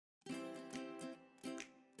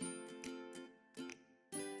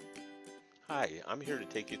Hi, I'm here to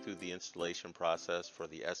take you through the installation process for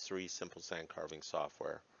the S3 Simple Sandcarving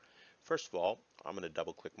software. First of all, I'm going to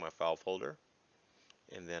double click my file folder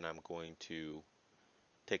and then I'm going to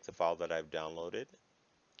take the file that I've downloaded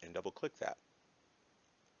and double click that.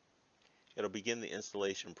 It'll begin the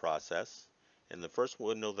installation process, and the first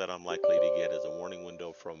window that I'm likely to get is a warning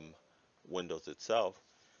window from Windows itself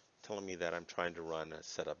telling me that I'm trying to run a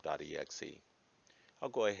setup.exe. I'll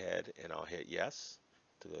go ahead and I'll hit yes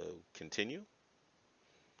to continue,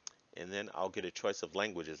 and then I'll get a choice of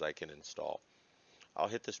languages I can install. I'll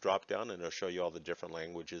hit this drop down and it'll show you all the different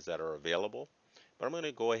languages that are available, but I'm going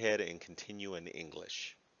to go ahead and continue in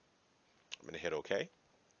English. I'm going to hit OK,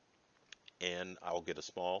 and I'll get a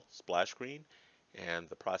small splash screen and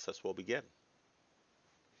the process will begin.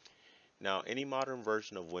 Now, any modern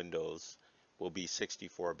version of Windows will be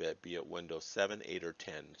 64-bit, be it Windows 7, 8, or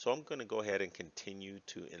 10. So I'm going to go ahead and continue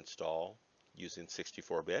to install using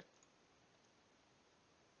 64-bit.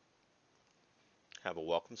 Have a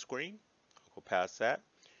welcome screen. I'll go past that.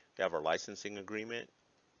 We have our licensing agreement.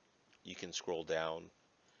 You can scroll down,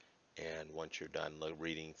 and once you're done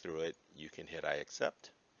reading through it, you can hit I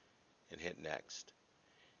accept and hit next.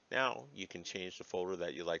 Now you can change the folder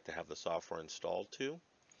that you like to have the software installed to.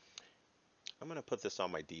 I'm going to put this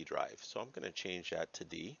on my D drive, so I'm going to change that to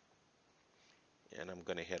D, and I'm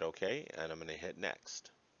going to hit OK, and I'm going to hit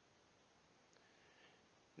next.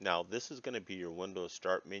 Now this is going to be your Windows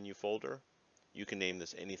Start menu folder. You can name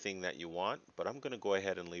this anything that you want, but I'm going to go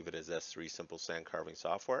ahead and leave it as S3 Simple Sandcarving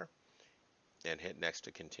Software and hit next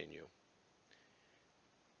to continue.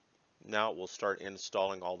 Now we'll start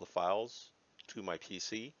installing all the files to my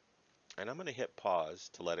PC, and I'm going to hit pause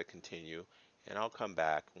to let it continue, and I'll come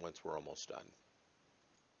back once we're almost done.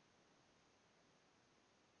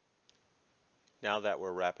 Now that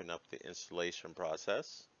we're wrapping up the installation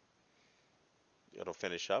process, it'll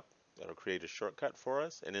finish up. It'll create a shortcut for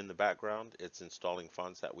us, and in the background it's installing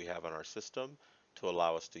fonts that we have on our system to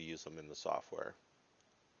allow us to use them in the software.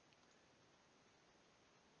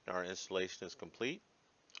 Now our installation is complete.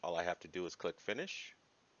 All I have to do is click finish,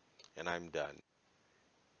 and I'm done.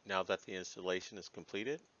 Now that the installation is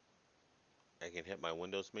completed, I can hit my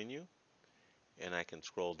Windows menu and I can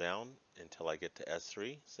scroll down until I get to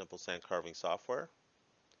S3 Simple Sandcarving Software.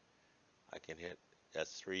 I can hit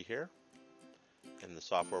S3 here, and the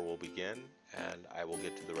software will begin, and I will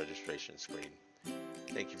get to the registration screen.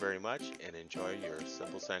 Thank you very much, and enjoy your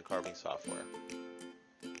Simple Sandcarving software.